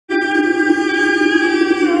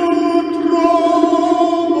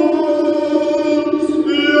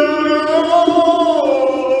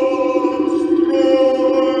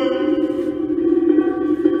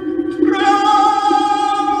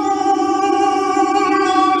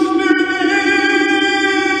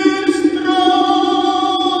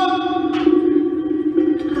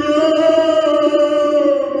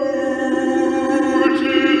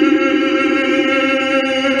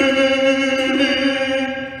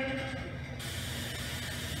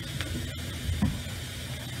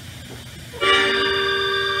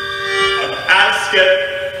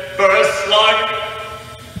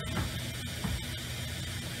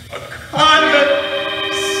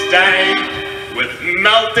with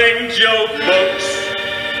melting joke books.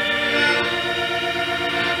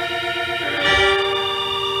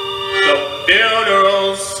 The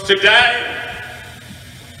funeral's today,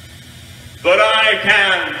 but I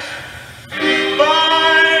can't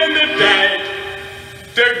find a date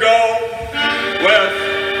to go with.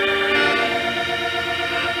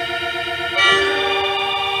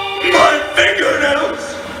 My fingernails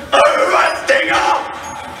are rusting up,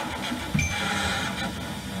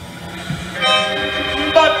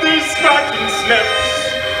 but these scratch and snips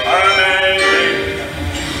are amazing.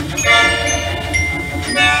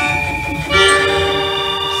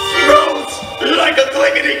 Smells like a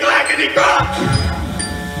clickety-clackety-clock.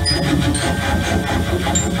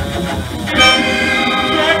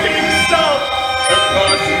 Cracking salt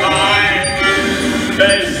across my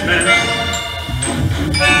basement.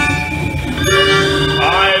 I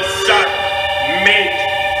suck meat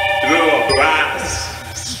through a brass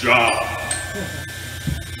straw.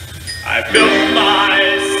 I built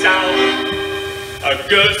myself a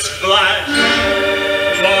goose flesh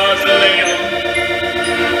mausoleum.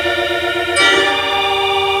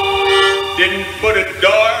 Didn't put a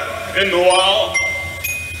door in the wall.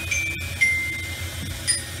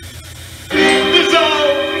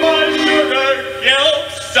 Dissolve my sugar guilt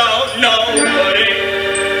so nobody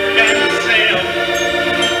can see 'em.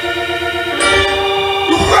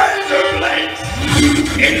 Razor blades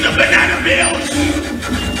in the banana peels.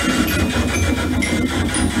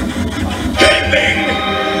 Keeping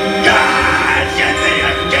guys in the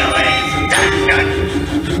Achilles tendon.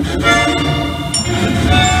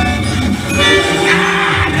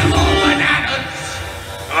 Animal bananas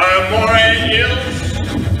are more yields.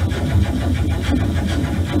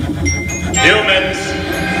 Humans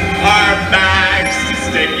are bags to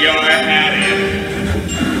stick your head in.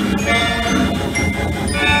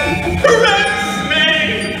 Rinse me,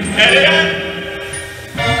 idiot!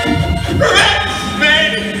 Rinse me,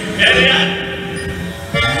 idiot!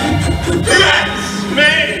 Rinse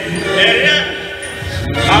me, idiot!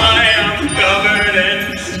 I am covered in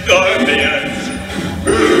scorpions.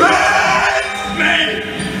 Rinse me,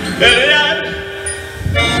 idiot!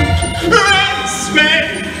 Rinse me,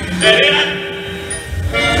 idiot!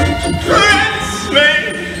 Rinse me,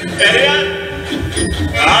 idiot!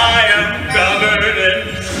 I am covered in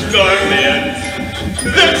scorpions.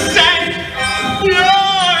 This ain't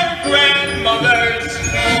your grandmother's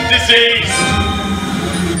disease.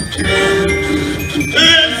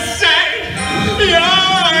 This ain't your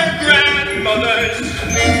grandmother's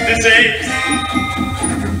disease.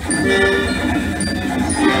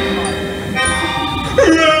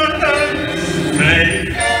 Rinse me.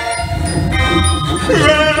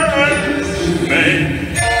 Rinse me.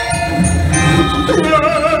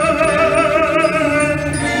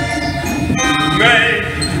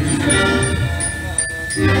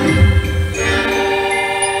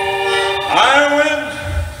 I went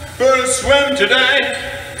for a swim today.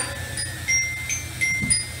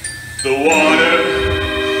 The water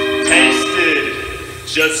tasted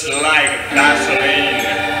just like Vaseline.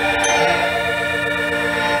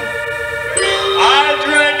 I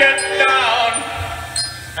drank it down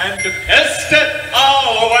and pissed it all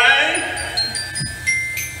away.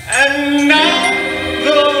 And now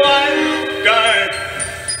the lifeguard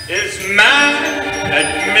is mad at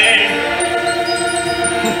me.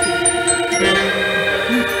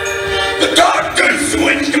 The doctor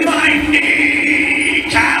switched my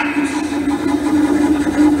kneecaps,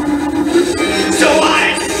 so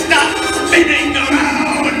I stopped spinning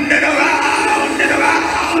around and around and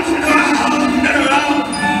around and around and around.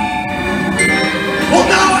 Well,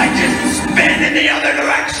 now I just spin in the other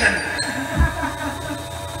direction.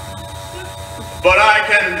 But I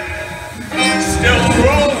can still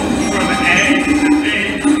roll from A to B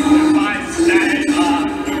if I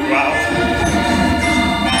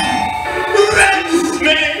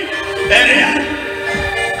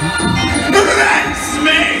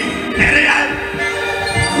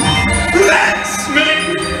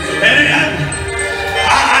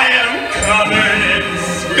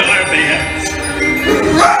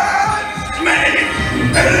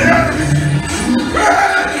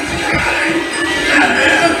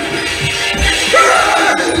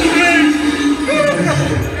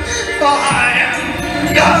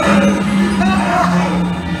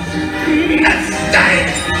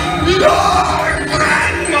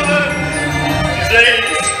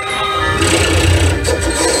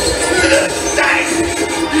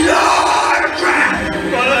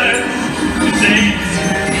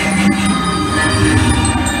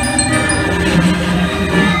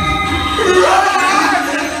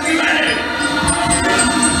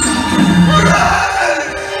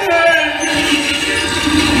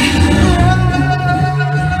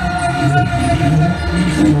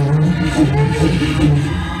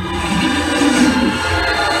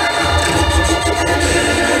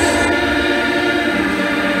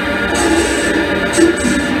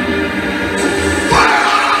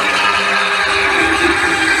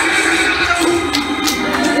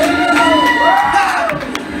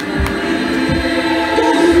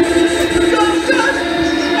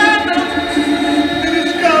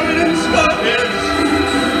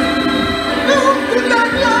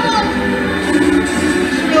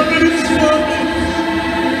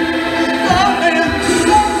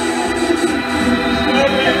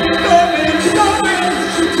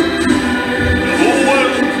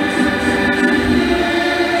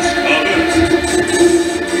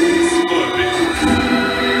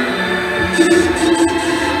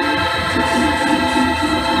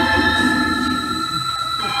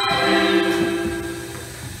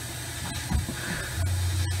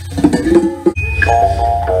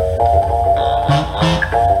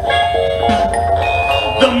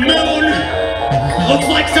Looks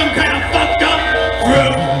like some kind of fucked up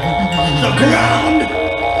fruit. The ground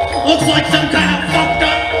looks like some kind of fucked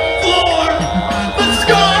up floor. The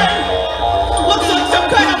sky looks like some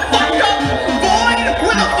kind of fucked up void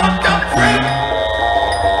with a fucked up fruit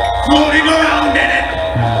floating around in it.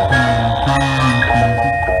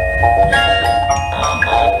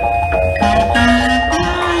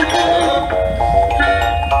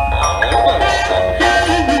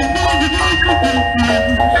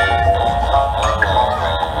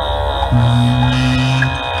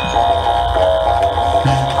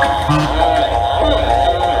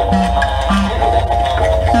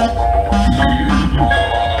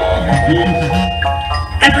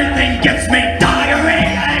 Everything gives me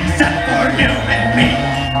diarrhea except for you and me.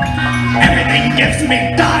 Everything gives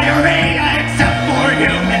me diarrhea except for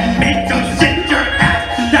you and me. So sit your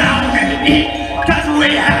ass down and eat, cause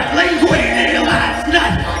we had linguine last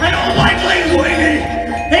night. I don't like linguine.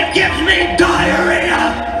 It gives me diarrhea.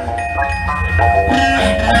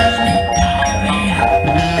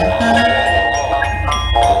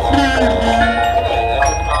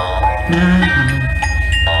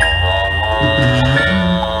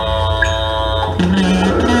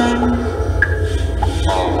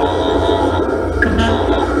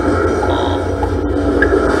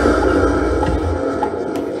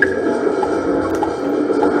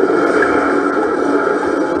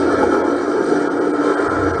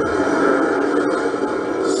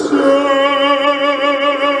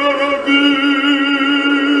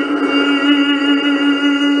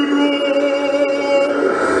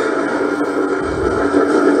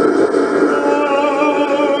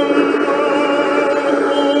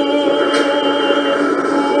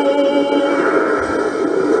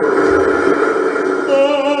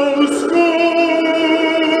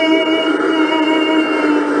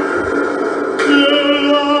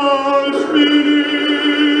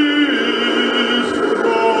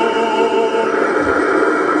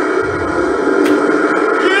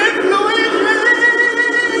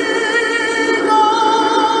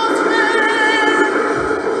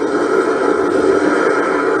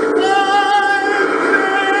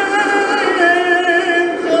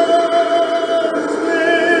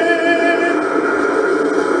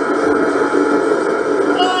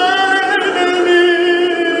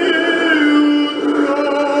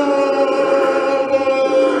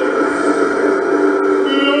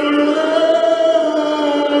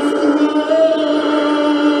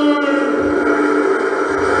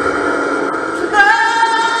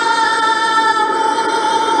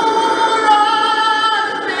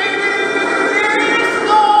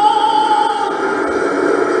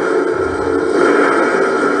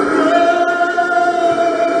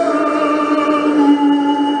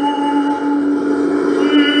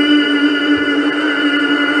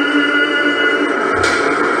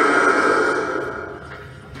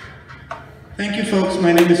 Thank you, folks.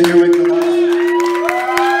 My name is Earwig Deluxe.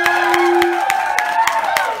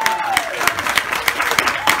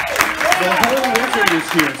 The whole wizard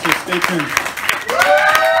is here, so stay tuned.